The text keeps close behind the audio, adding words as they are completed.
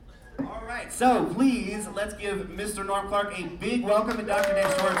right, so please, let's give Mr. Norm Clark a big welcome and Dr.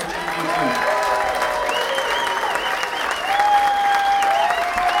 Dave Schwartz.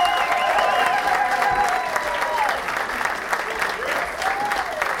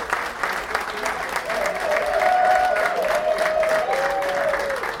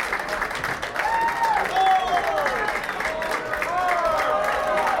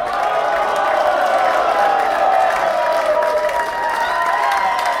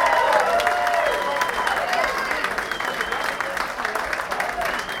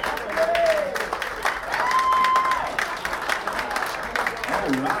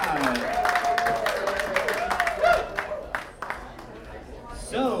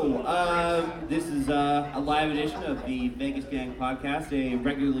 This is a live edition of the Vegas Gang Podcast, a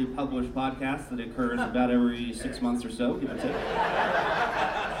regularly published podcast that occurs about every 6 months or so, give or take.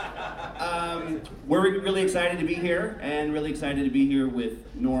 We're really excited to be here, and really excited to be here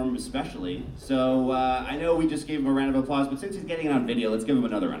with Norm especially. So I know we just gave him a round of applause, but since he's getting it on video, let's give him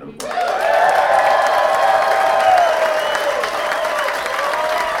another round of applause.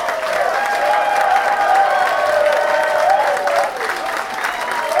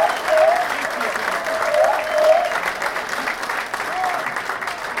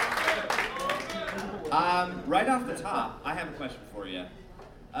 Right off the top, I have a question for you.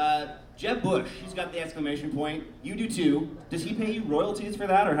 Jeb Bush, he's got the exclamation point. You do too. Does he pay you royalties for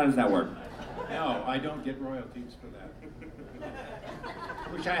that, or how does that work? No, I don't get royalties for that.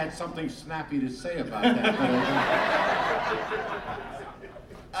 Wish I had something snappy to say about that.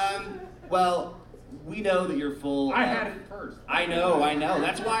 Well, we know that you're full. I had it first. I know.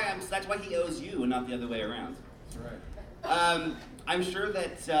 That's why he owes you, and not the other way around. That's right. I'm sure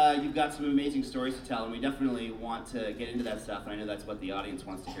that you've got some amazing stories to tell, and we definitely want to get into that stuff, and I know that's what the audience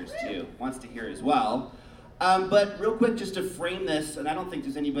wants to hear as well. But real quick, just to frame this, and I don't think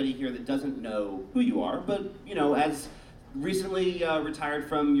there's anybody here that doesn't know who you are, but as recently retired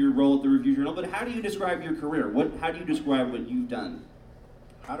from your role at the Review Journal, but how do you describe your career? How do you describe what you've done?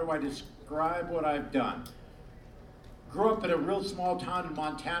 How do I describe what I've done? Grew up in a real small town in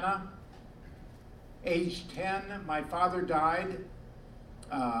Montana. Age 10, my father died.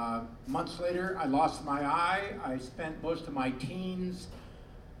 Months later, I lost my eye. I spent most of my teens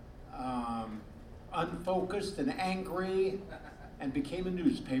unfocused and angry, and became a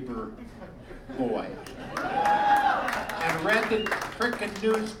newspaper boy. And read the frickin'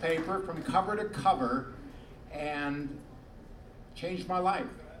 newspaper from cover to cover, and changed my life.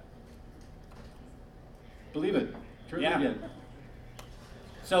 Believe it, truly did.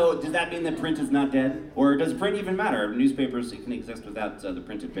 So does that mean that print is not dead? Or does print even matter? Newspapers can exist without the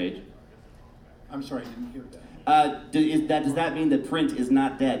printed page. I'm sorry, I didn't hear that. Does that mean that print is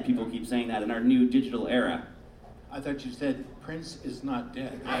not dead? People keep saying that in our new digital era. I thought you said Prince is not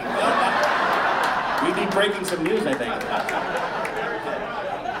dead. We'd be breaking some news, I think.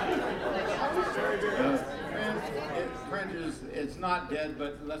 Print it's not dead,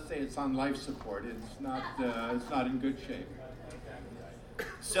 but let's say it's on life support. It's not in good shape.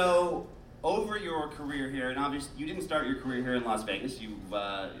 So, over your career here, and obviously you didn't start your career here in Las Vegas. You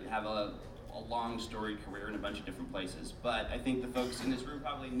have a long storied career in a bunch of different places. But I think the folks in this room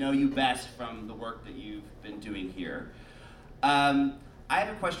probably know you best from the work that you've been doing here. I have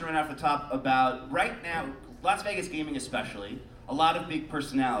a question right off the top about, right now, Las Vegas gaming especially, a lot of big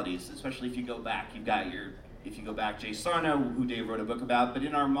personalities, especially if you go back. If you go back, Jay Sarno, who Dave wrote a book about, but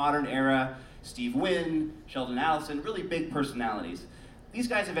in our modern era, Steve Wynn, Sheldon Allison, really big personalities. These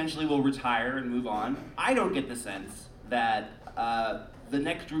guys eventually will retire and move on. I don't get the sense that the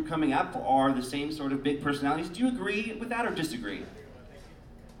next group coming up are the same sort of big personalities. Do you agree with that or disagree?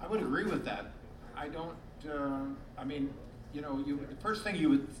 I would agree with that. I don't, the first thing you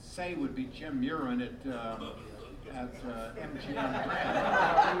would say would be Jim Murin at MGM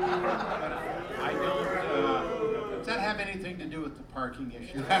Grand. But I don't, does that have anything to do with the parking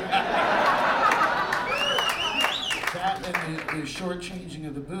issue? That and the shortchanging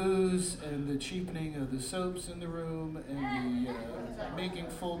of the booze and the cheapening of the soaps in the room and the making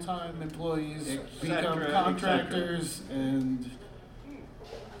full-time employees become contractors and...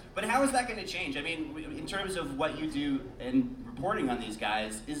 But how is that going to change? I mean, in terms of what you do and reporting on these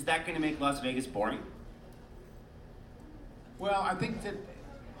guys, is that going to make Las Vegas boring? Well, I think that,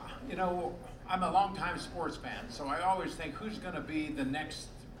 I'm a longtime sports fan, so I always think who's going to be the next,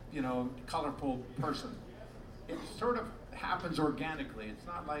 colorful person. It sort of happens organically. It's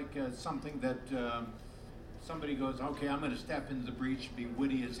not like something that somebody goes, okay, I'm going to step into the breach, be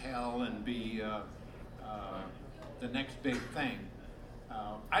witty as hell, and be the next big thing.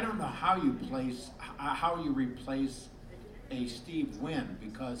 I don't know how you replace a Steve Wynn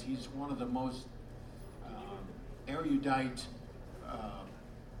because he's one of the most erudite,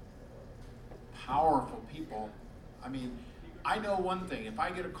 powerful people. I mean, I know one thing. If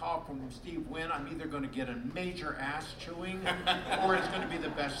I get a call from Steve Wynn, I'm either going to get a major ass chewing or it's going to be the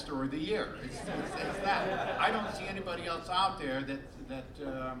best story of the year. It's that. I don't see anybody else out there that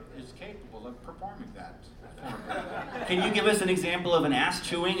is capable of performing that. Can you give us an example of an ass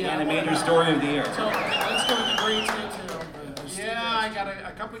chewing and a major story of the year? So let's go with the great detail. Yeah, I got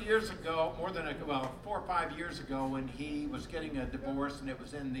a couple of years ago, 4 or 5 years ago, when he was getting a divorce, and it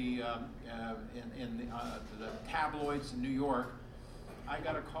was in the tabloids in New York. I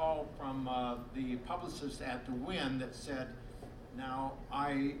got a call from the publicist at the Wynn that said, "Now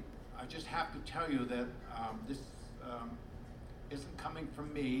I just have to tell you that this isn't coming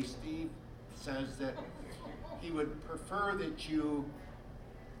from me. Steve says that he would prefer that you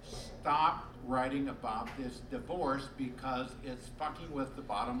stop writing about this divorce because it's fucking with the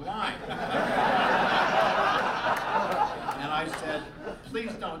bottom line." And I said,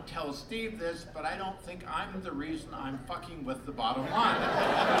 "Please don't tell Steve this, but I don't think I'm the reason I'm fucking with the bottom line."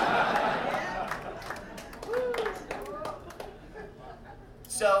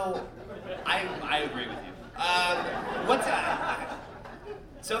 So, I agree with you. What's that?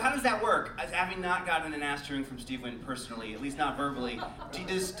 So how does that work? As having not gotten an ass chewing from Steve Wynn personally, at least not verbally,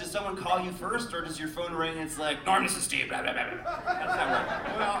 does someone call you first, or does your phone ring and it's like, "Norm, this is Steve, blah, blah, blah, blah." How does that work?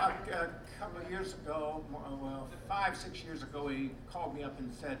 Well, a couple of years ago, 5, 6 years ago, he called me up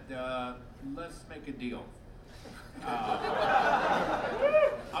and said, "Let's make a deal. I'll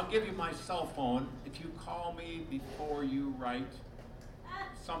give you my cell phone if you call me before you write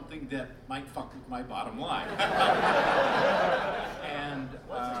something that might fuck with my bottom line." And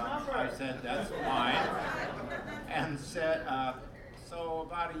I said, "That's fine." And said, so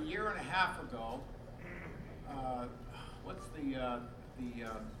about a year and a half ago, what's the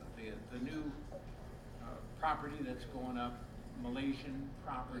new property that's going up? Malaysian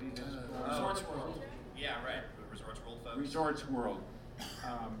property that's going up? Resorts World. Yeah, right. Resorts World, folks. Resorts World.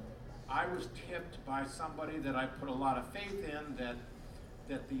 I was tipped by somebody that I put a lot of faith in that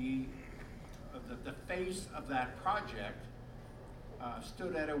the face of that project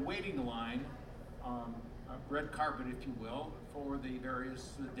stood at a waiting line, a red carpet, if you will, for the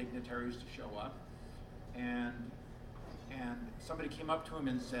various dignitaries to show up, and somebody came up to him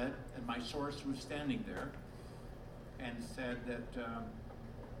and said, and my source was standing there, and said that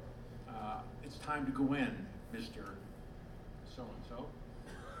it's time to go in, Mr. So-and-so.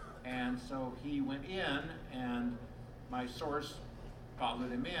 And so he went in, and my source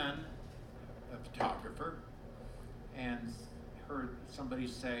followed him in, a photographer, and heard somebody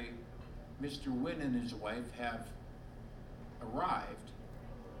say, "Mr. Wynn and his wife have arrived.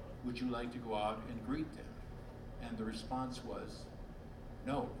 Would you like to go out and greet them?" And the response was,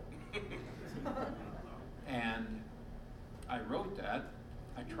 "No." And I wrote that.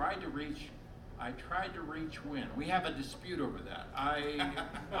 I tried to reach Wynn. We have a dispute over that.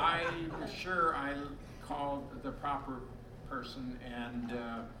 I'm sure I called the proper person, and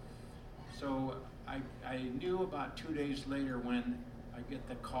so I knew about 2 days later when I get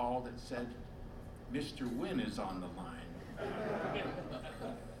the call that said, "Mr. Wynn is on the line."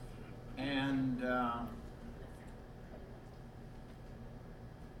 And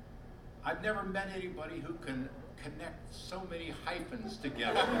I've never met anybody who can connect so many hyphens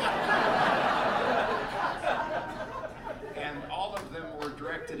together. And all of them were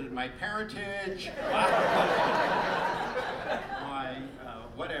directed at my parentage, my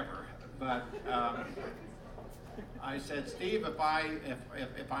whatever. But I said, "Steve, if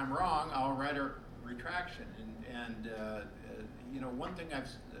I'm wrong, I'll write a retraction." And one thing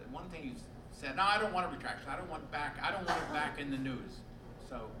he said, "No, I don't want a retraction. I don't want it back in the news."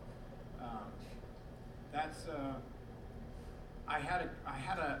 So that's I had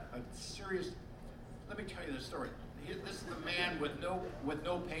a serious. Let me tell you this story. This is a man with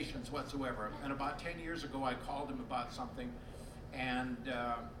no patience whatsoever. And about 10 years ago, I called him about something, and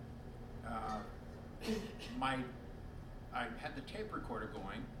I had the tape recorder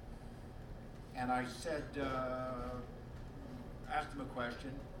going, and I said, asked him a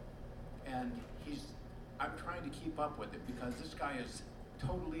question, and I'm trying to keep up with it because this guy is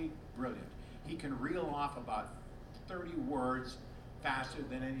totally brilliant. He can reel off about 30 words faster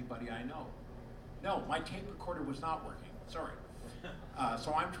than anybody I know. No, my tape recorder was not working. Sorry.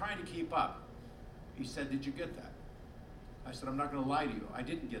 So I'm trying to keep up. He said, "Did you get that?" I said, "I'm not going to lie to you. I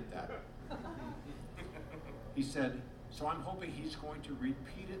didn't get that." He said, "So I'm hoping he's going to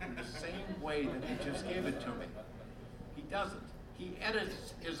repeat it in the same way that he just gave it to me." He doesn't. He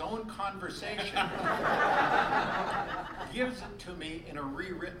edits his own conversation, gives it to me in a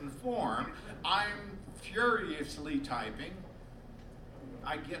rewritten form. I'm furiously typing.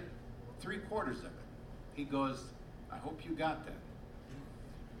 I get 3/4 of it. He goes, I hope you got that.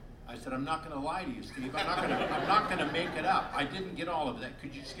 I said, I'm not going to lie to you, Steve. I'm not going to make it up. I didn't get all of that.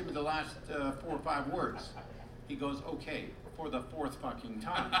 Could you just give me the last 4 or 5 words? He goes, okay, for the 4th fucking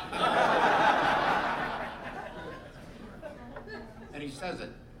time. And he says it.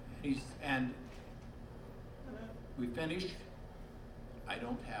 And we finish. I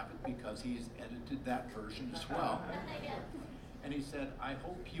don't have it because he's edited that version as well. And he said, I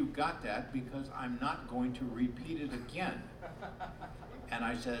hope you got that because I'm not going to repeat it again. And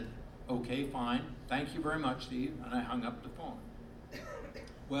I said, okay, fine. Thank you very much, Steve. And I hung up the phone.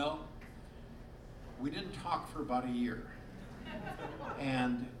 Well, we didn't talk for about a year.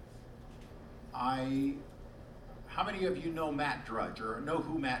 And how many of you know Matt Drudge or know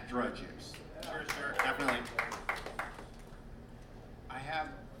who Matt Drudge is? Sure, definitely. I have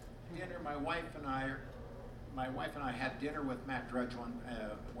dinner, my wife and I had dinner with Matt Drudge one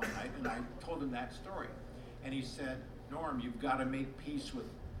night, and I told him that story. And he said, Norm, you've got to make peace with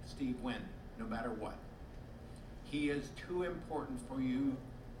Steve Wynn, no matter what. He is too important for you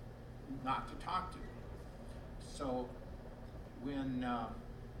not to talk to. So when, oh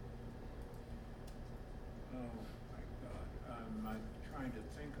my God, I'm trying to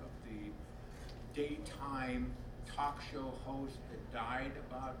think of the daytime talk show host that died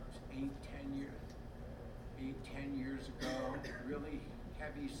about 8, 10 years ago. Really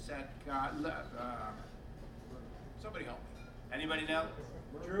heavy set guy. Somebody help me. Anybody know?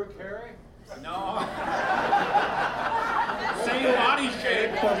 Drew Carey? No. Same body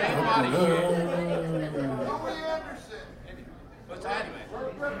shape. Same body shape. Louis Anderson. What's that?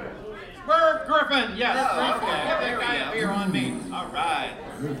 Merv Griffin. Yes. Oh, okay. Get There that we guy go. up here on me. All right.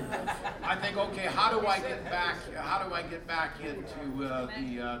 I think, okay, how do I get back into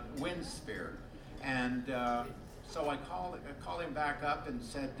the wind sphere? And so I call him back up and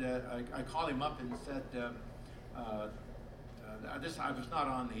said, I called him up and said, I was not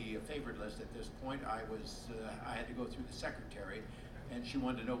on the favored list at this point. I had to go through the secretary, and she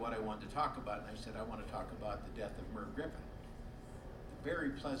wanted to know what I wanted to talk about, and I said I want to talk about the death of Merv Griffin. The very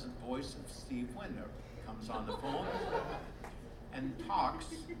pleasant voice of Steve Wynn comes on the phone and talks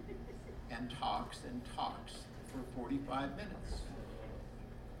and talks and talks for 45 minutes.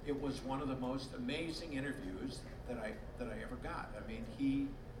 It was one of the most amazing interviews that I ever got. I mean, he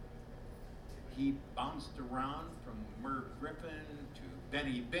bounced around from Merv Griffin to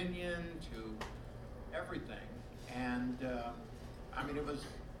Benny Binion to everything, and I mean, it was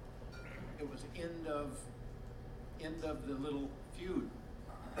end of the little feud.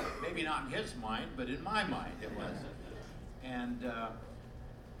 Maybe not in his mind, but in my mind it was. And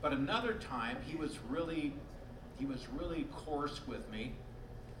but another time he was really coarse with me.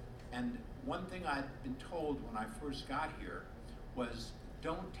 And one thing I'd been told when I first got here was,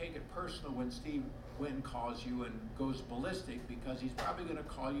 don't take it personal when Steve Wynn calls you and goes ballistic, because he's probably going to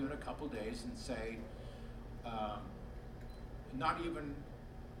call you in a couple days and say, not even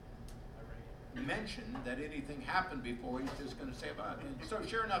mention that anything happened before. He's just going to say about it. And so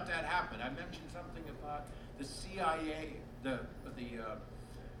sure enough, that happened. I mentioned something about the CIA,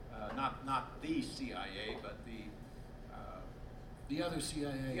 not the CIA, but The other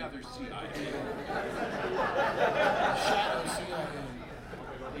CIA. the other CIA. Shadow CIA.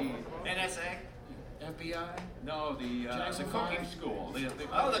 The NSA? FBI. No, the Jackson cooking Five? school. The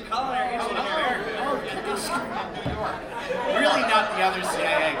Culinary Institute of America. in New York. Really not the other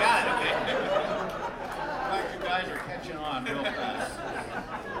CIA. Got it, okay. Glad you guys are catching on real fast.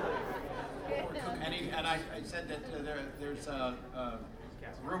 And I said that there's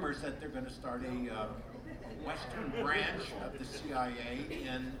rumors that they're going to start a Western branch of the CIA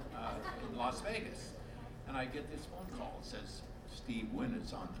in Las Vegas. And I get this phone call. It says, Steve Wynn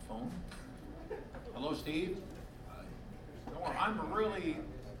is on the phone. Hello, Steve. Norm, I'm really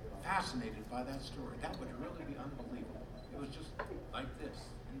fascinated by that story. That would really be unbelievable. It was just like this.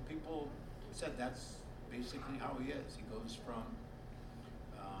 And people said that's basically how he is. He goes from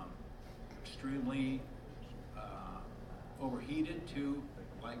extremely overheated to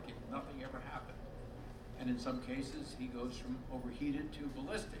like if nothing ever happened. And in some cases, he goes from overheated to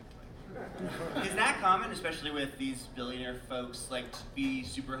ballistic. Is that common, especially with these billionaire folks, like to be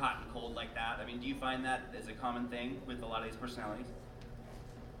super hot and cold like that? I mean, do you find that as a common thing with a lot of these personalities?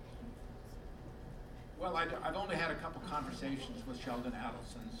 Well, I've only had a couple conversations with Sheldon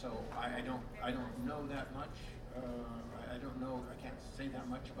Adelson, so I don't know that much. I don't know. I can't say that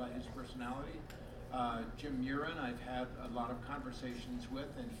much about his personality. Jim Murin, I've had a lot of conversations with,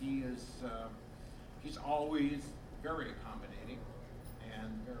 and he's always very accommodating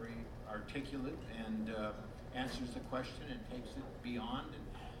and very articulate and answers the question and takes it beyond. And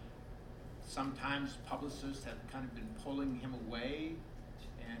sometimes publicists have kind of been pulling him away,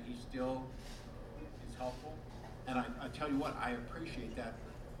 and he still is helpful. And I tell you what, I appreciate that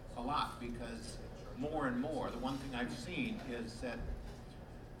a lot, because more and more, the one thing I've seen is that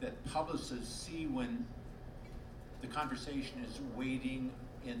publicists see when the conversation is wading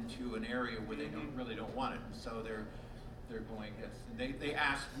into an area where they really don't want it, and so they're going, yes. And they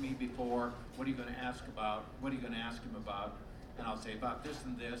asked me before, what are you going to ask about? What are you going to ask him about? And I'll say about this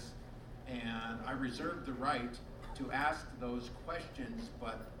and this, and I reserve the right to ask those questions,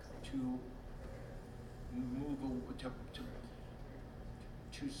 but to move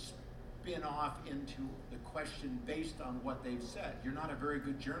to spin off into the question based on what they've said. You're not a very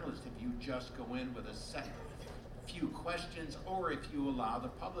good journalist if you just go in with a set few questions, or if you allow the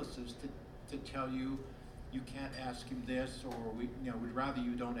publicist to tell you you can't ask him this, or we'd rather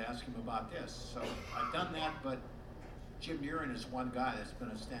you don't ask him about this. So I've done that, but Jim Murin is one guy that's been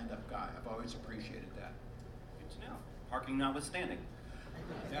a stand-up guy. I've always appreciated that. Good to know. Parking notwithstanding.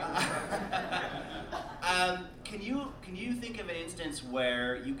 Can you think of an instance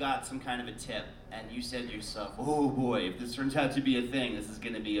where you got some kind of a tip and you said to yourself, "Oh boy, if this turns out to be a thing, this is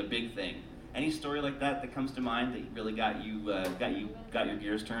going to be a big thing"? Any story like that comes to mind that really got your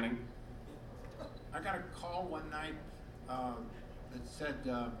gears turning? I got a call one night that said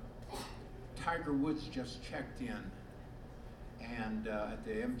Tiger Woods just checked in and at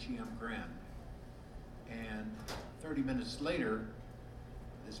the MGM Grand, and 30 minutes later,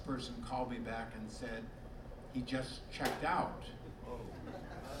 this person called me back and said he just checked out.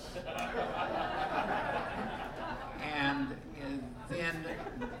 And then a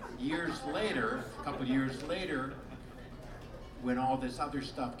couple years later, when all this other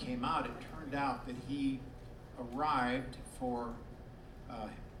stuff came out, it turned out that he arrived for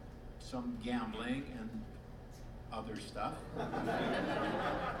some gambling and other stuff.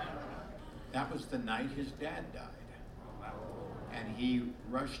 That was the night his dad died. And he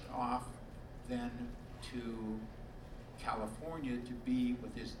rushed off then to California to be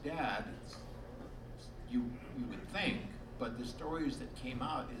with his dad. You would think, but the stories that came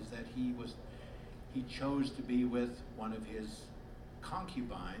out is that he chose to be with one of his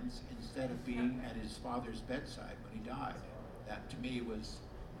concubines instead of being at his father's bedside when he died. That to me was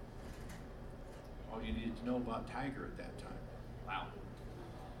all you needed to know about Tiger at that time. Wow.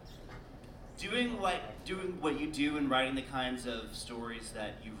 Doing what you do and writing the kinds of stories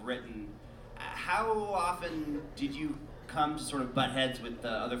that you've written, how often did you come to sort of butt heads with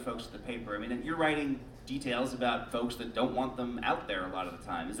the other folks at the paper? I mean, you're writing details about folks that don't want them out there a lot of the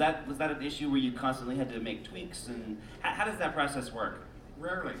time. Was that an issue where you constantly had to make tweaks, and how does that process work?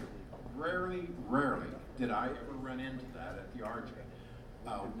 Rarely did I ever run into that at the RJ.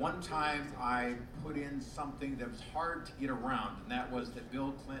 One time I put in something that was hard to get around, and that was that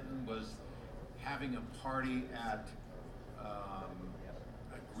Bill Clinton was having a party at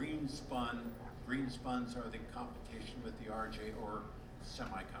a Greenspun. Greenspuns are the competition with the RJ, or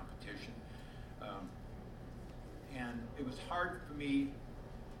semi-competition. And it was hard for me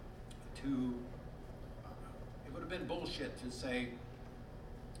to, it would have been bullshit to say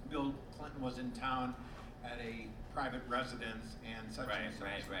Bill Clinton was in town at a private residence and such and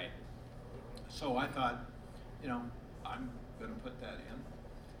such. Right. So I thought, I'm going to put that in.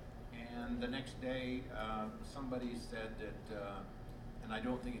 And the next day, somebody said that, and I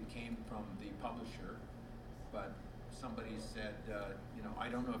don't think it came from the publisher, but somebody said, I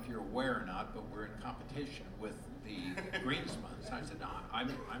don't know if you're aware or not, but we're in competition with the Greenspuns. And I said, no, I'm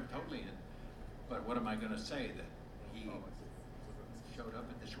totally in. But what am I going to say, that he showed up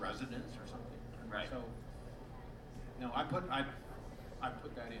at this residence or something? Right. So, no, I put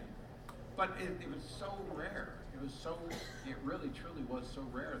that in. But it was so rare. It really truly was so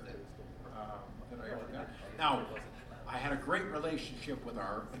rare that I ever got. Now, I had a great relationship with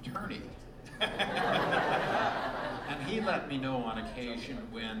our attorney. And he let me know on occasion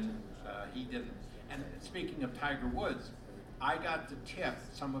when he didn't. And speaking of Tiger Woods, I got the tip,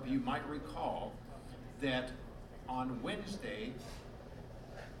 some of you might recall, that on Wednesday,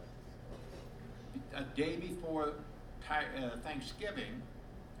 a day before Thanksgiving,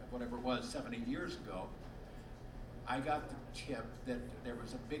 whatever it was, 7, 8 years ago, I got the tip that there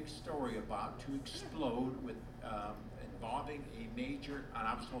was a big story about to explode with involving a major, and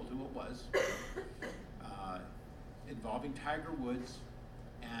I was told who it was, involving Tiger Woods,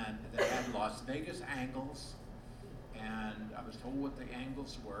 and they had Las Vegas angles, and I was told what the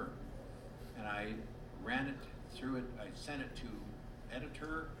angles were, and I ran it through it. I sent it to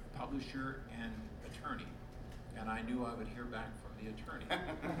editor, publisher, and attorney, and I knew I would hear back from the attorney.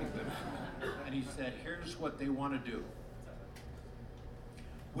 And he said, "Here's what they want to do.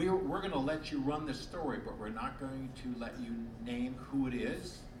 We're going to let you run the story, but we're not going to let you name who it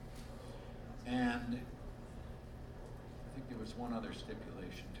is." And I think there was one other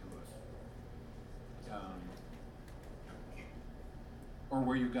stipulation to it, or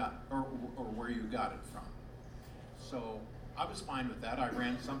where you got it from. So I was fine with that. I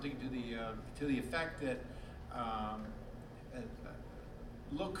ran something to the effect that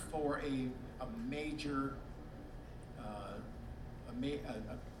look for a major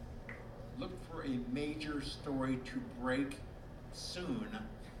look for a major story to break soon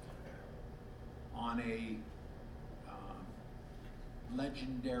on a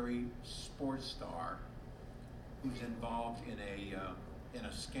legendary sports star who's involved in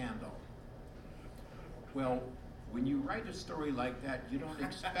a scandal. Well, when you write a story like that, you don't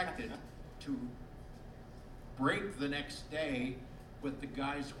expect it to break the next day with the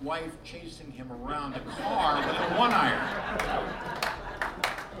guy's wife chasing him around a car with a 1-iron.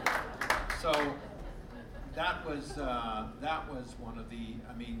 So that was one of the.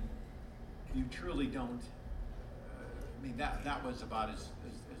 I mean, you truly don't. I mean, that was about as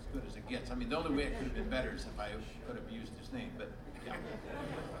good as it gets. I mean, the only way it could have been better is if I could have used his name, but yeah.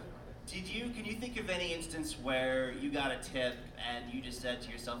 Can you think of any instance where you got a tip and you just said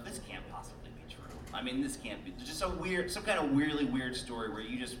to yourself, "This can't possibly be true"? I mean, this can't be. Just some kind of weirdly weird story where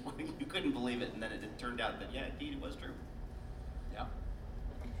you just you couldn't believe it, and then it turned out that yeah, indeed it was true. Yeah.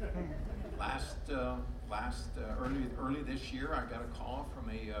 Early this year, I got a call from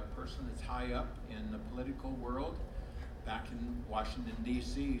a person that's high up in the political world back in Washington,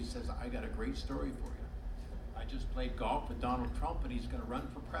 D.C. He says, "I got a great story for you. I just played golf with Donald Trump and he's going to run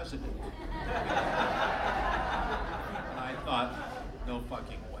for president." And I thought, no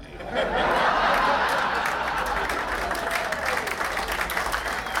fucking way.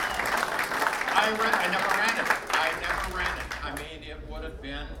 I never ran it. I mean,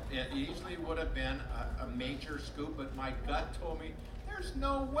 it easily would have been a major scoop, but my gut told me, there's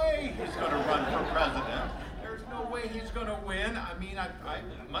no way he's going to run for president. There's no way he's going to win. I mean,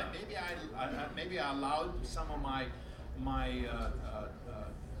 maybe I allowed some of my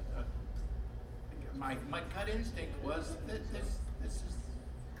gut instinct was that this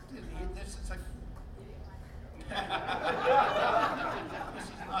is like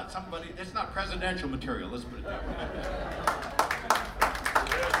this is not presidential material. Let's put it that way.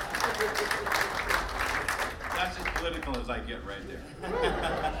 That's as political as I get right there.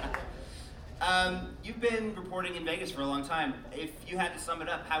 You've been reporting in Vegas for a long time. If you had to sum it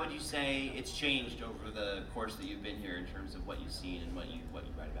up, how would you say it's changed over the course that you've been here in terms of what you've seen and what you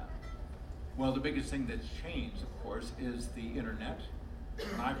write about? Well, the biggest thing that's changed, of course, is the internet.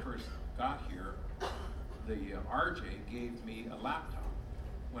 When I first got here, the RJ gave me a laptop.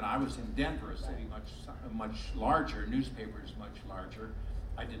 When I was in Denver, a city much larger, newspapers much larger,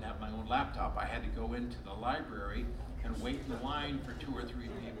 I didn't have my own laptop. I had to go into the library and wait in line for 2 or 3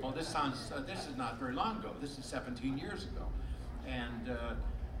 people. This is not very long ago. This is 17 years ago, and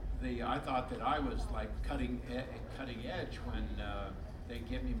I thought that I was like cutting edge when they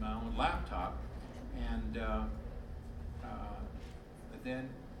gave me my own laptop, and then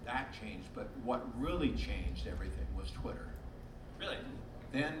that changed. But what really changed everything was Twitter. Really?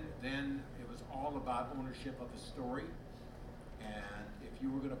 Then it was all about ownership of the story, and if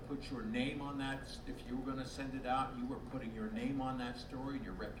you were going to put your name on that, if you were going to send it out, you were putting your name on that story and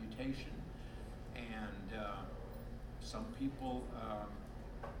your reputation. And some people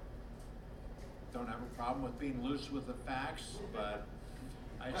don't have a problem with being loose with the facts, but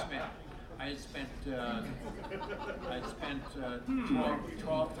I spent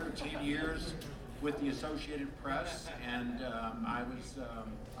 12, 13 years with the Associated Press, and I was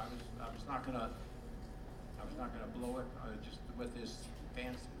not gonna blow it just with this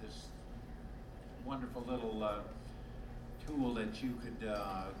wonderful little tool that you could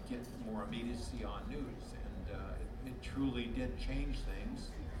get more immediacy on news, and it truly did change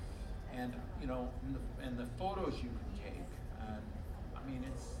things. And you know, and the photos you can take, and I mean,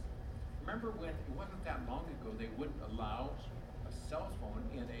 remember when it wasn't that long ago they wouldn't allow a cell phone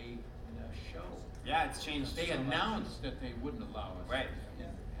in a show. Yeah, it's changed. They announced that they wouldn't allow us. Right.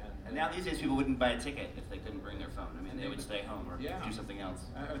 And now these days people wouldn't buy a ticket if they couldn't bring their phone. I mean, they would stay home or do something else.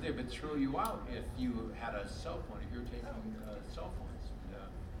 They would throw you out if you had a cell phone, if you were taking cell phones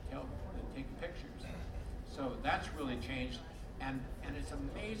and taking pictures. So that's really changed. And it's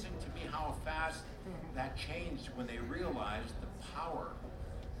amazing to me how fast that changed when they realized the power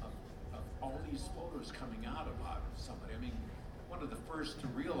of all these photos coming out about somebody. I mean, one of the first to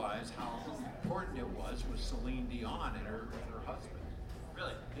realize how important it was Celine Dion and her husband.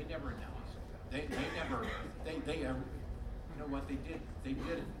 Really? They never announced. They never. They you know what they did?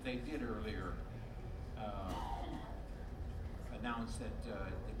 They did earlier announce that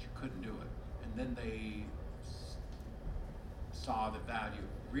you couldn't do it, and then they saw the value,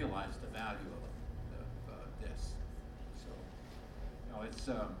 realized the value of this. So, you know, it's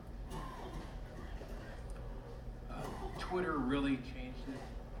Twitter really changed it.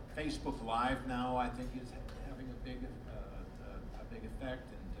 Facebook Live now, I think, is having a big effect,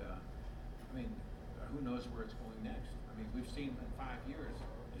 and I mean, who knows where it's going next? I mean, we've seen in 5 years,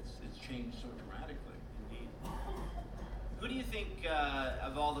 it's changed so dramatically. Indeed. Who do you think,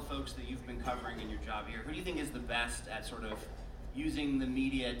 of all the folks that you've been covering in your job here, who do you think is the best at sort of using the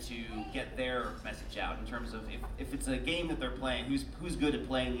media to get their message out in terms of if it's a game that they're playing, who's good at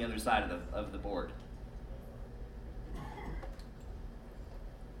playing the other side of the board?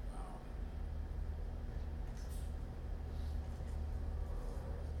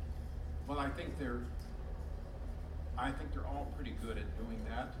 Well, I think they're all pretty good at doing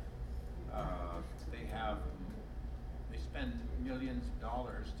that. They spend millions of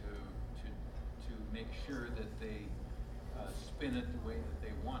dollars to make sure that they spin it the way that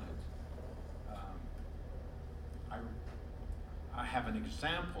they want it. I have an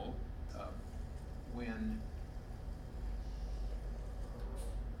example when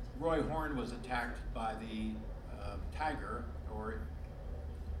Roy Horn was attacked by the tiger, or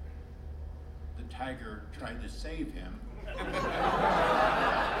the tiger tried to save him.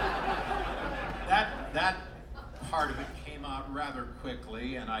 That part of it came out rather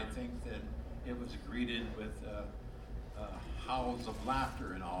quickly, and I think that it was greeted with howls of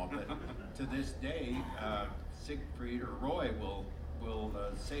laughter and all. But to this day, Siegfried or Roy will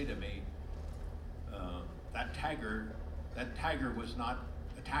say to me, that tiger was not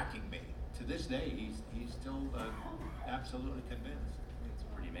attacking me. To this day, he's still absolutely convinced. It's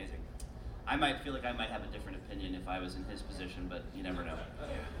pretty amazing. I might feel like I might have a different opinion if I was in his position, but you never know.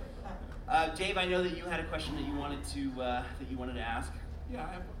 Dave, I know that you had a question that you wanted to ask. Yeah,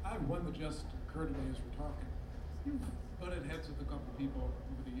 I have one that just occurred to me as we're talking. You've butted heads with a couple of people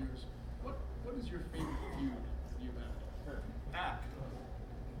over the years. What is your favorite feud you've had?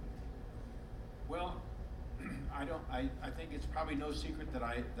 Well, I think it's probably no secret that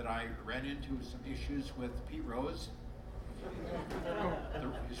I ran into some issues with Pete Rose.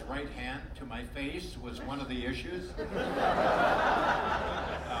 His right hand to my face was one of the issues.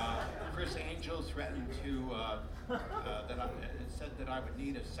 Chris Angel threatened to said that I would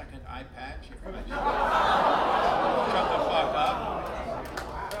need a second eye patch if I didn't shut the fuck up.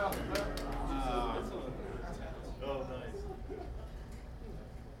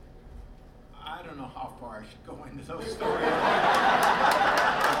 I don't know how far I should go into those stories.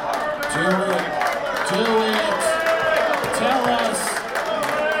 Do it. Tell us.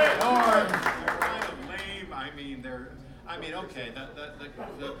 They're kind of lame. I mean, okay.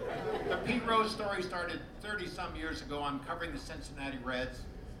 The Pete Rose story started 30-some years ago. I'm covering the Cincinnati Reds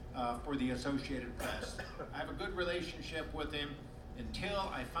for the Associated Press. I have a good relationship with him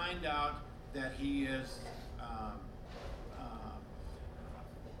until I find out that he is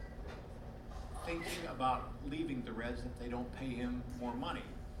thinking about leaving the Reds if they don't pay him more money.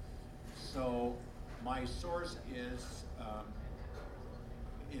 So my source is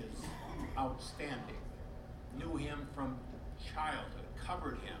outstanding. Knew him from childhood,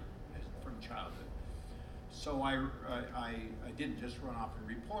 covered him from childhood. So I didn't just run off and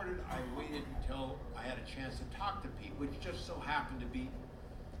report it. I waited until I had a chance to talk to Pete, which just so happened to be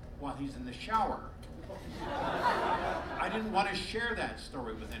while he's in the shower. I didn't want to share that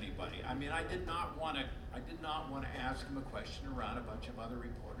story with anybody. I mean, I did not want to ask him a question around a bunch of other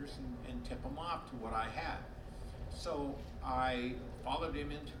reporters and tip him off to what I had. So I followed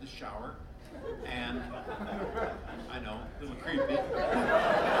him into the shower, and I know, a little creepy.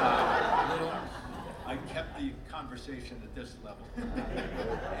 I kept the conversation at this level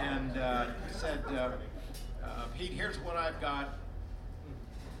and said, Pete, here's what I've got.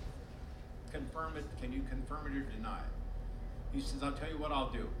 Confirm it. Can you confirm it or deny it? He says, I'll tell you what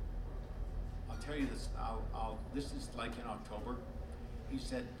I'll do. I'll tell you this. This is like in October. He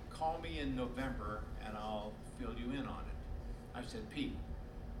said, call me in November and I'll fill you in on it. I said, Pete,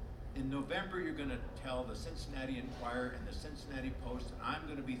 in November you're going to tell the Cincinnati Enquirer and the Cincinnati Post that I'm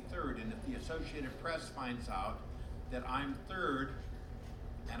going to be third. And if the Associated Press finds out that I'm third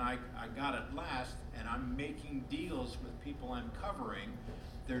and I got it last and I'm making deals with people I'm covering,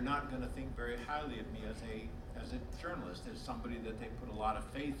 they're not going to think very highly of me as a journalist, as somebody that they put a lot of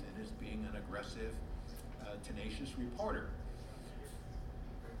faith in as being an aggressive, tenacious reporter.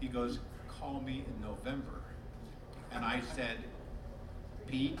 He goes, call me in November. And I said,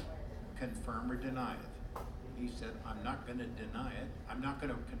 Pete, confirm or deny it. He said, I'm not going to deny it. I'm not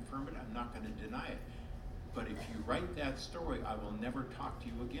going to confirm it. I'm not going to deny it. But if you write that story, I will never talk to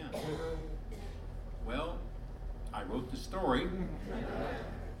you again. Well, I wrote the story.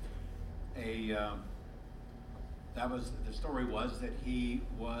 The story was that he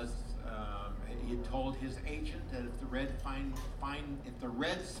had told his agent that if the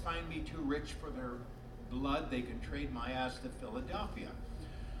Reds find me too rich for their blood, they can trade my ass to Philadelphia.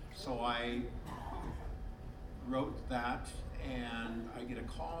 So I wrote that, and I get a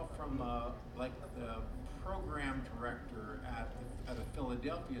call from the program director at a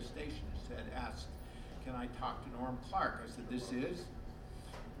Philadelphia station who asked, can I talk to Norm Clark? I said, this is?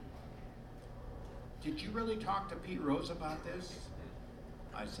 Did you really talk to Pete Rose about this?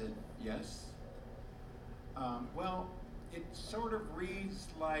 I said, yes. Well, it sort of reads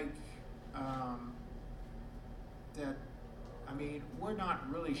like that, I mean, we're not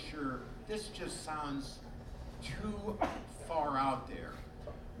really sure. This just sounds too far out there.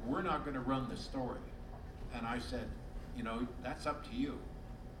 We're not going to run the story. And I said, you know, that's up to you.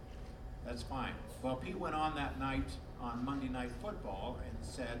 That's fine. Well, Pete went on that night on Monday Night Football and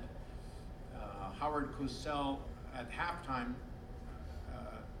said, Howard Cosell at halftime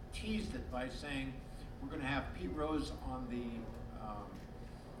teased it by saying, we're going to have Pete Rose on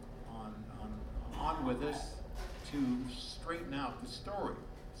with us to straighten out the story.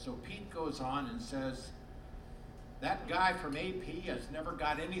 So Pete goes on and says, that guy from AP has never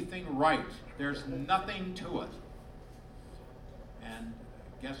got anything right. There's nothing to it. And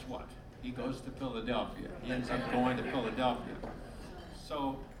guess what? He goes to Philadelphia. He ends up going to Philadelphia.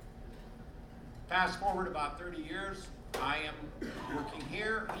 So fast forward about 30 years, I am working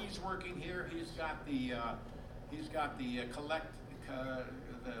here. He's working here. He's got the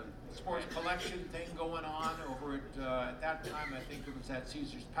sports collection thing going on over at that time. I think it was at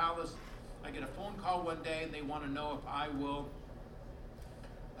Caesar's Palace. I get a phone call one day, and they want to know if I will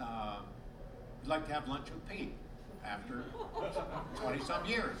like to have lunch with Pete after 20-some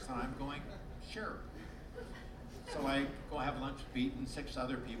years. And I'm going, sure. So I go have lunch with Pete and 6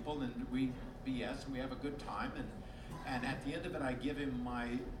 other people, and we BS, and we have a good time. And at the end of it, I give him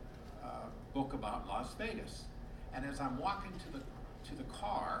my book about Las Vegas. And as I'm walking to the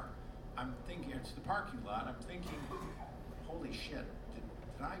car, I'm thinking, it's the parking lot, I'm thinking, holy shit,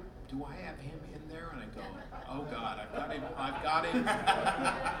 do I have him in there? And I go, oh God, I've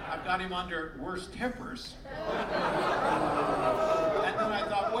got him under worst tempers. And then I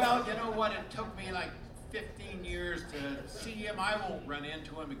thought, well, you know what? It took me like 15 years to see him. I won't run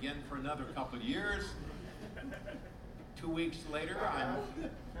into him again for another couple of years. 2 weeks later,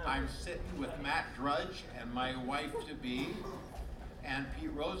 I'm sitting with Matt Drudge and my wife-to-be, and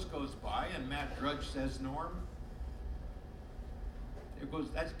Pete Rose goes by, and Matt Drudge says, Norm,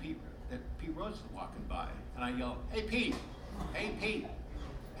 that's Pete Rose is walking by. And I yell, hey Pete, hey Pete,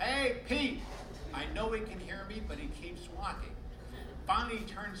 hey Pete. I know he can hear me, but he keeps walking. Finally he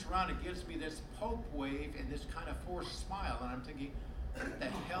turns around and gives me this Pope wave and this kind of forced smile, and I'm thinking, what the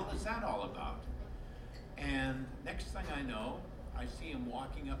hell is that all about? And next thing I know, I see him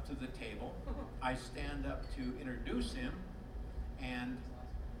walking up to the table. I stand up to introduce him, and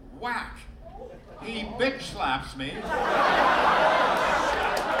whack! He bitch slaps me and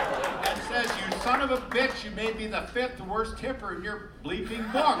says, you son of a bitch, you may be the 5th worst tipper in your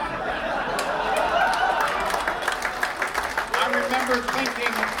bleeping book. I remember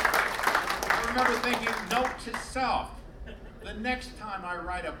thinking, note to self, the next time I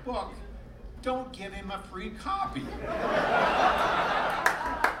write a book, don't give him a free copy.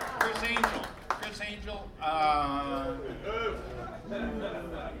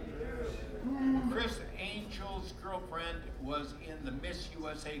 Chris Angel's girlfriend was in the Miss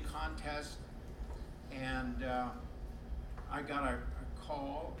USA contest, and I got a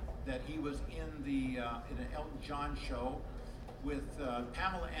call that he was in an Elton John show with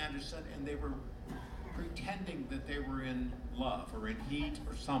Pamela Anderson, and they were pretending that they were in love or in heat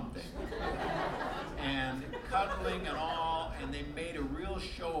or something, and cuddling and all, and they made a real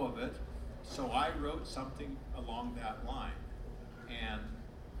show of it. So I wrote something along that line, and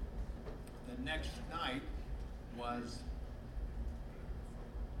the next night was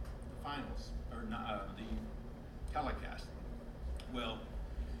the finals, or the telecast. Well,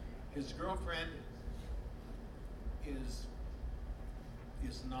 his girlfriend is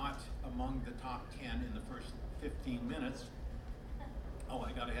not among the top 10 in the first 15 minutes Oh,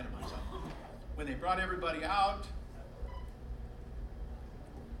 I got ahead of myself. When they brought everybody out,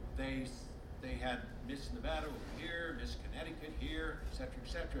 they had Miss Nevada over here, Miss Connecticut here, et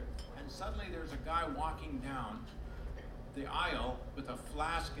cetera, and suddenly there's a guy walking down the aisle with a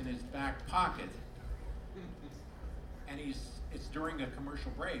flask in his back pocket, and it's during a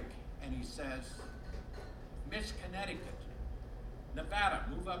commercial break, and he says, Miss Connecticut, Nevada,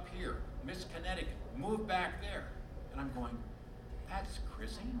 move up here. Miss Connecticut, move back there. And I'm going, that's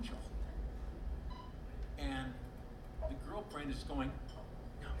Chris Angel. And the girlfriend is going,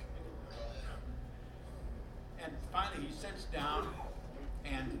 and finally he sits down,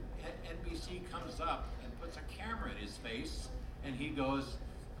 and NBC comes up and puts a camera in his face, and he goes,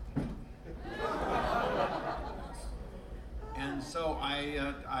 and so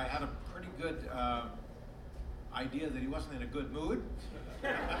I had a pretty good idea that he wasn't in a good mood.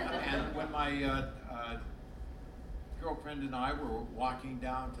 And when my girlfriend and I were walking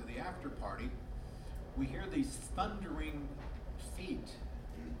down to the after party, we hear these thundering feet,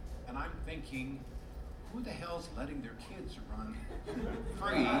 and I'm thinking, who the hell's letting their kids run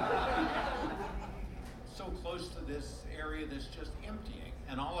free so close to this area that's just emptying?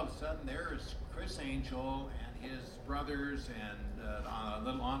 And all of a sudden there's Chris Angel and his brothers and a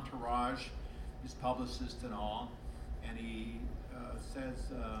little entourage, his publicist and all, and he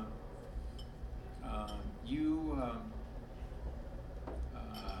says,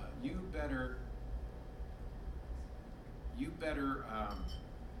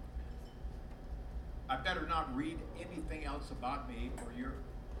 I better not read anything else about me,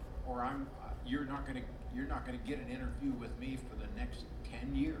 or you're not gonna get an interview with me for the next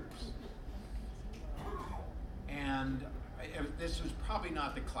 10 years. And this was probably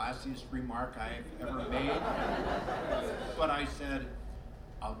not the classiest remark I've ever made, but I said,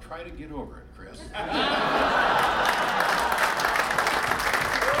 I'll try to get over it, Chris. I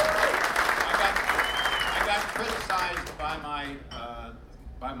got criticized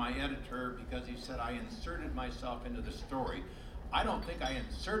by my editor because he said I inserted myself into the story. I don't think I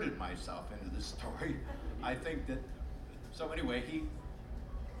inserted myself into the story. I think that, so anyway,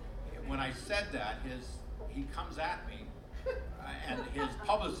 when I said that, he comes at me, and his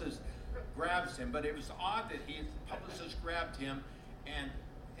publicist grabs him, but it was odd that his publicist grabbed him, and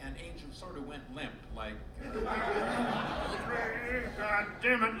Angel sort of went limp, like, God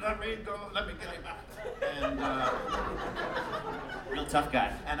damn it, let me go, let me get him out. And, real tough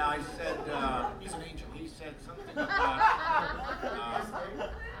guy. and I said, he's an angel. He said something about,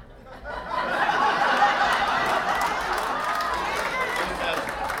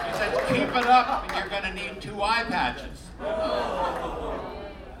 he says, keep it up, and you're gonna need 2 eye patches.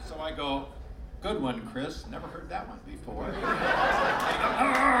 So I go, good one, Chris. Never heard that one before.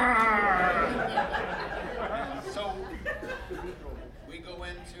 So we go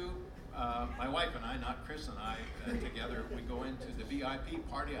into, my wife and I, not Chris and I, together, we go into the VIP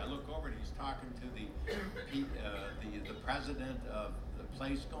party. I look over and he's talking to the president of the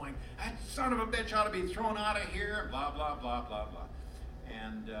place going, that son of a bitch ought to be thrown out of here, blah, blah, blah, blah, blah.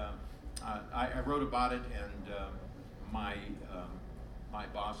 And I wrote about it, and my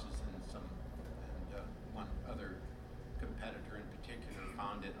bosses and one other competitor in particular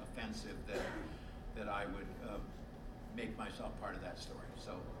found it offensive that I would make myself part of that story.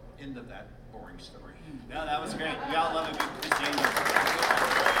 So, end of that boring story. No, that was great. We all love a good Chris Angel.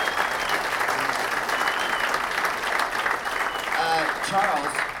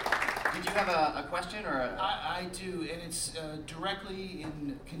 Charles, did you have a question or a... I do, and it's directly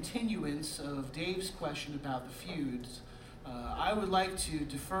in continuance of Dave's question about the feuds. I would like to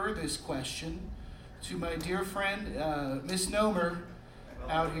defer this question to my dear friend, Miss Nomer,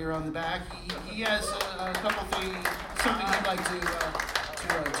 out here on the back. He has a couple things, something he'd like to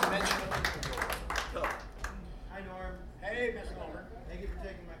mention. Hi, Norm. Hey, Miss Nomer. Thank you for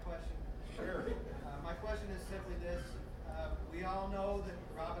taking my question. Sure. My question is simply this. We all know that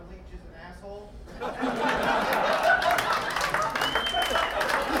Robin Leach is an asshole.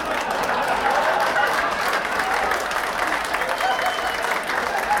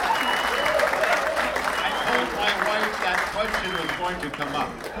 Question was going to come up.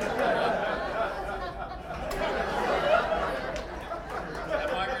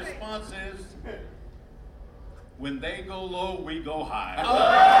 And my response is, when they go low, we go high.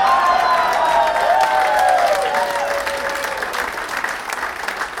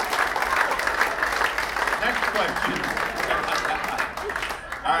 Next question.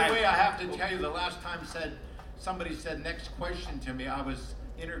 By the way, I have to tell you, the last time somebody said next question to me, I was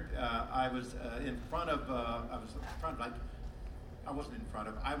in front of like I wasn't in front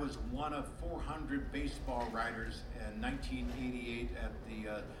of, I was one of 400 baseball writers in 1988 at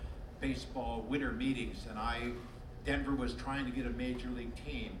the baseball winter meetings, and Denver was trying to get a major league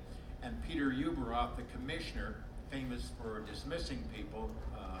team, and Peter Ueberroth, the commissioner, famous for dismissing people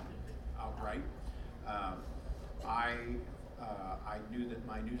outright, I knew that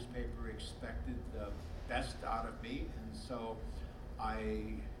my newspaper expected the best out of me, and so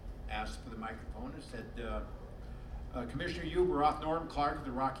I asked for the microphone and said, Commissioner Ueberroth, Norm Clark of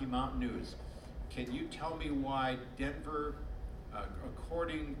the Rocky Mountain News, can you tell me why Denver,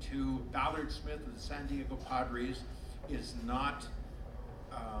 according to Ballard Smith of the San Diego Padres, is not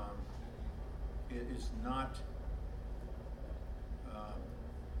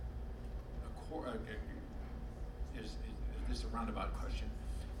this is a roundabout question,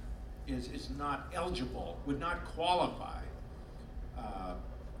 is not eligible, would not qualify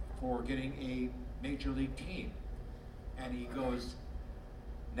for getting a major league team? And he goes,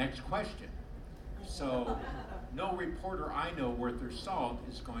 next question. So no reporter I know worth their salt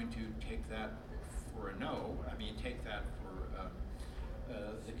is going to take that for a no. I mean, take that for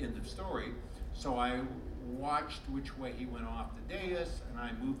the end of story. So I watched which way he went off the dais, and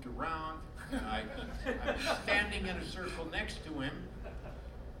I moved around, and I'm standing in a circle next to him,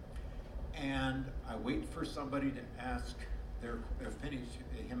 and I wait for somebody to ask him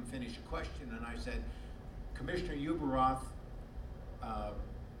finish a question, and I said, Commissioner Ueberroth,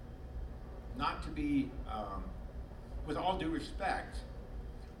 not to be, with all due respect,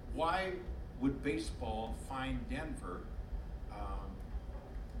 why would baseball find Denver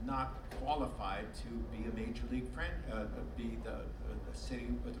not qualified to be a major league be the city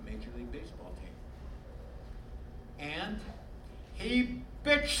with a major league baseball team? And he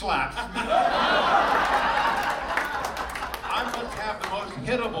bitch slaps me. I must have the most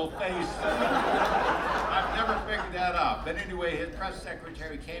hittable face. I've never figured that out. But anyway, his press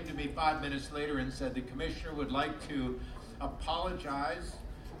secretary came to me 5 minutes later and said the commissioner would like to apologize.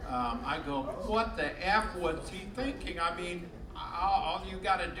 I go, what the F was he thinking? I mean, all you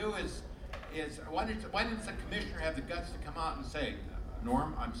got to do is why didn't the commissioner have the guts to come out and say,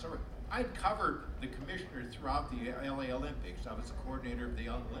 Norm, I'm sorry. I'd covered the commissioner throughout the LA Olympics. I was the coordinator of the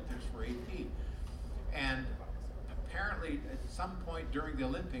Olympics for AP. And apparently, at some point during the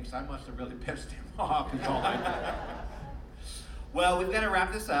Olympics, I must have really pissed him off. Is all I know. Well, we've got to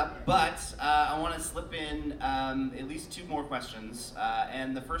wrap this up, but I want to slip in at least two more questions.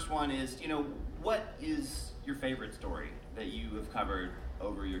 And the first one is, what is your favorite story that you have covered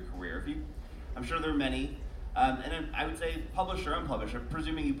over your career? I'm sure there are many. And I would say publish or unpublish. I'm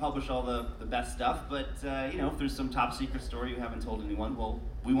presuming you publish all the best stuff, but if there's some top secret story you haven't told anyone, well,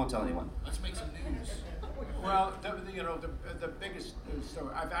 we won't tell anyone. Let's make some news. Well, the biggest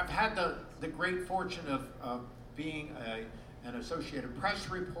story, I've had the great fortune of being an Associated Press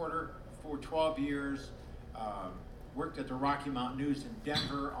reporter for 12 years, worked at the Rocky Mountain News in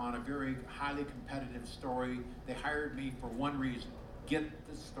Denver on a very highly competitive story. They hired me for one reason: get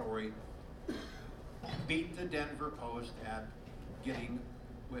the story, beat the Denver Post at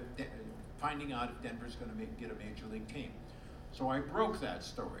finding out if Denver's going to get a major league team. So I broke that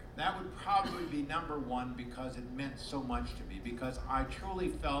story. That would probably be number one because it meant so much to me, because I truly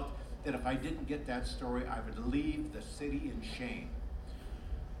felt that if I didn't get that story, I would leave the city in shame.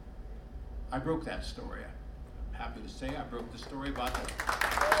 I broke that story. I'm happy to say I broke the story about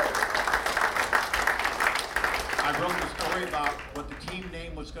I broke the story about what the team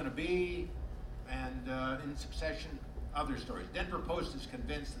name was going to be, and in succession, other stories. Denver Post is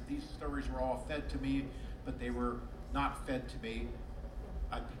convinced that these stories were all fed to me, but they were not fed to me.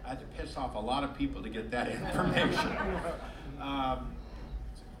 I had to piss off a lot of people to get that information.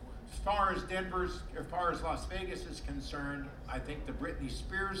 As far as Las Vegas is concerned, I think the Britney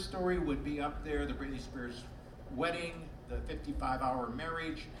Spears story would be up there. The Britney Spears wedding, the 55-hour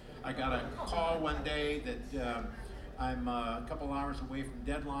marriage. I got a call one day that I'm a couple hours away from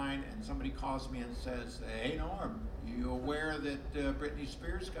deadline, and somebody calls me and says, "Hey Norm, you aware that Britney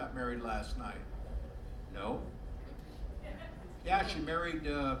Spears got married last night?" No. Yeah, she married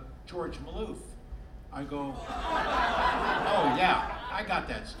George Maloof. I go, oh yeah, I got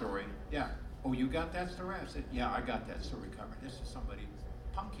that story. Yeah. Oh, you got that story? I said, yeah, I got that story covered. This is somebody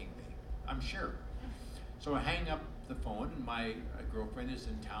punking me, I'm sure. So I hang up the phone, and my girlfriend is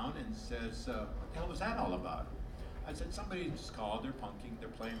in town and says, what the hell was that all about? I said, somebody just called, they're punking, they're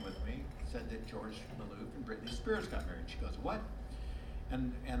playing with me, said that George Maloof and Britney Spears got married. She goes, what?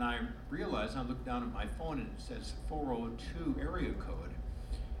 And I realized, I looked down at my phone and it says 402 area code.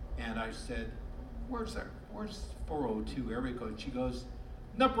 And I said, where's 402 area code? She goes,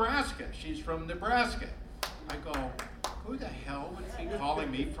 Nebraska. She's from Nebraska. I go, who the hell would be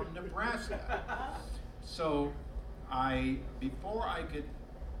calling me from Nebraska? So before I could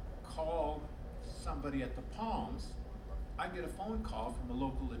call somebody at the Palms, I get a phone call from a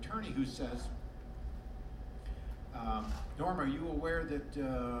local attorney who says, Norm, are you aware that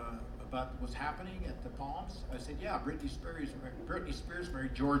about what's happening at the Palms? I said, yeah, Britney Spears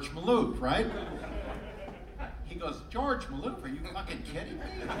married George Maloof, right? He goes, George Maloof, are you fucking kidding me?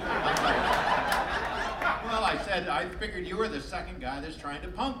 Well, I said, I figured you were the second guy that's trying to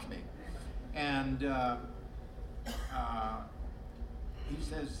punk me. And he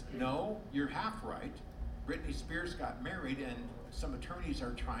says, no, you're half right. Britney Spears got married, and some attorneys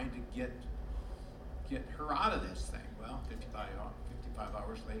are trying to get her out of this thing. Well, 55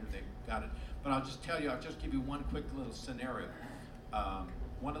 hours later, they got it. But I'll just tell you, I'll just give you one quick little scenario.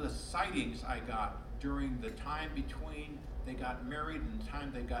 One of the sightings I got during the time between they got married and the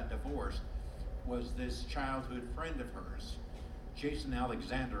time they got divorced was this childhood friend of hers, Jason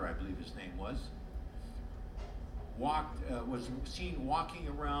Alexander, I believe his name was seen walking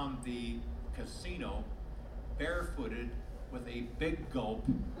around the casino barefooted with a big gulp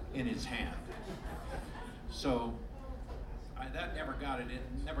in his hand. So that never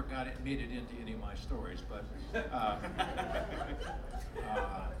made it into any of my stories. But the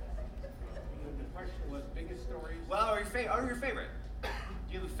question was biggest stories. Well, or your favorite? Do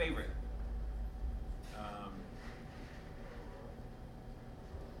you have a favorite?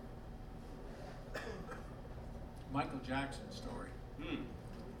 Michael Jackson story.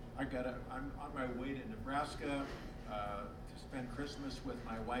 I'm on my way to Nebraska to spend Christmas with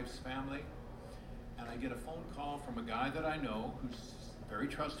my wife's family, and I get a phone call from a guy that I know who's very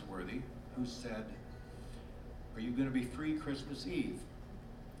trustworthy, who said, are you going to be free Christmas Eve?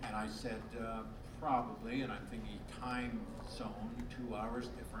 And I said, probably, and I'm thinking time zone, 2 hours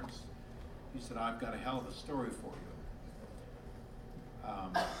difference. He said, I've got a hell of a story for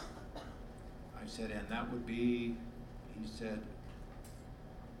you. I said, and that would be, he said,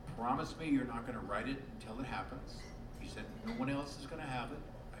 promise me you're not going to write it until it happens. He said, no one else is going to have it.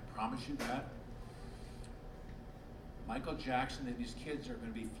 I promise you that. Michael Jackson and his kids are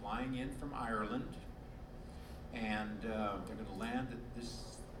going to be flying in from Ireland, and they're going to land at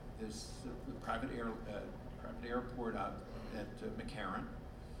this private airport out at McCarran,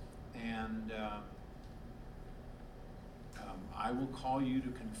 and I will call you to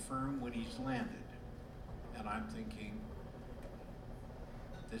confirm when he's landed. And I'm thinking,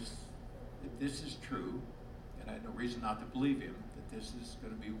 if this is true, and I had no reason not to believe him, that this is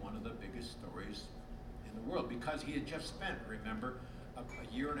going to be one of the biggest stories in the world, because he had just spent, remember, a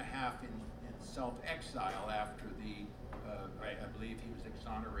year and a half in self-exile after the, I believe he was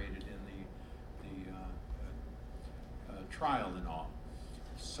exonerated in the trial and all.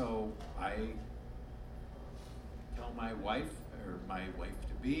 So I tell my wife, or my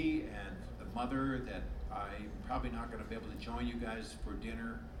wife-to-be, and the mother that I'm probably not going to be able to join you guys for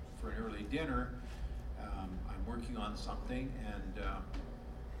dinner, for an early dinner. I'm working on something, and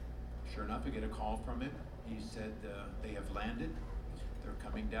sure enough, I get a call from him. He said they have landed. They're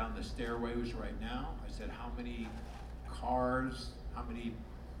coming down the stairways right now. I said, how many cars, how many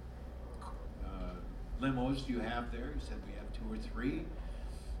limos do you have there? He said, we have 2 or 3.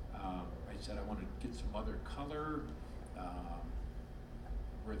 I said, I want to get some other color.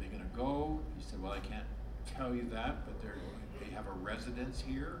 Where are they going to go? He said, well, I can't tell you that, but they have a residence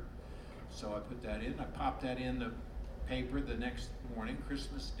here. So I put that in. I popped that in the paper the next morning,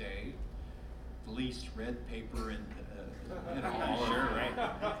 Christmas Day. Fleece red paper and all sure, right.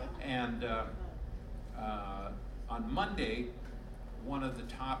 And on Monday, one of the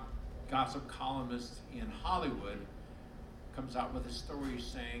top gossip columnists in Hollywood comes out with a story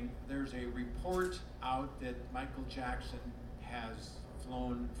saying there's a report out that Michael Jackson has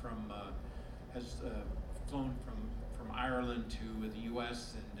flown from Ireland to the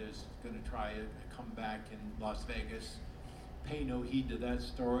U.S. and is going to try to come back in Las Vegas. Pay no heed to that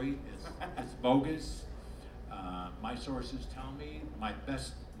story. It's bogus. My sources tell me, my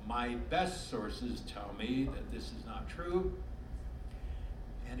best sources tell me that this is not true,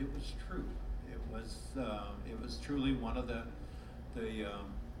 and it was true. It was truly one of the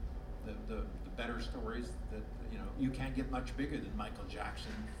better stories that you can't get much bigger than Michael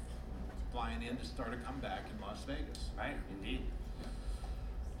Jackson flying in to start a comeback in Las Vegas. Right, indeed.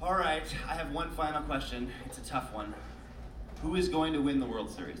 All right, I have one final question. It's a tough one. Who is going to win the World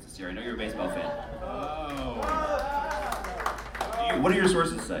Series this year? I know you're a baseball fan. Oh. What do your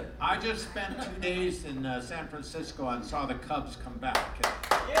sources say? I just spent 2 days in San Francisco and saw the Cubs come back.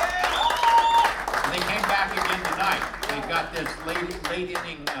 They came back again tonight. They got this late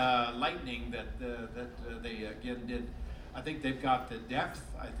inning lightning that they again did I think they've got the depth.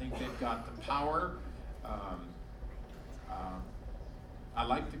 I think they've got the power. I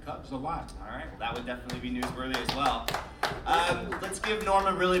like the Cubs a lot. All right, well, that would definitely be newsworthy as well. Let's give Norm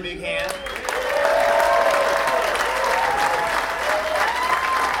a really big hand.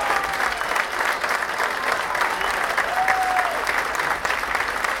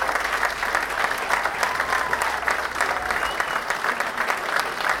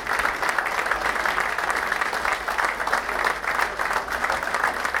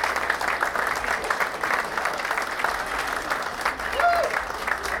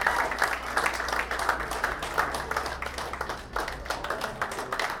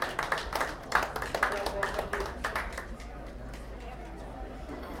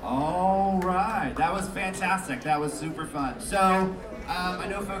 That was fantastic. That was super fun. So, I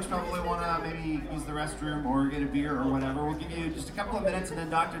know folks probably want to maybe use the restroom or get a beer or whatever. We'll give you just a couple of minutes, and then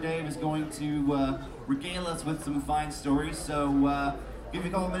Dr. Dave is going to regale us with some fine stories. So, give you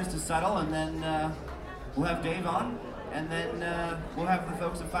a couple of minutes to settle, and then we'll have Dave on, and then we'll have the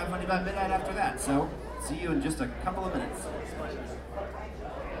folks at 500 by midnight after that. So, see you in just a couple of minutes.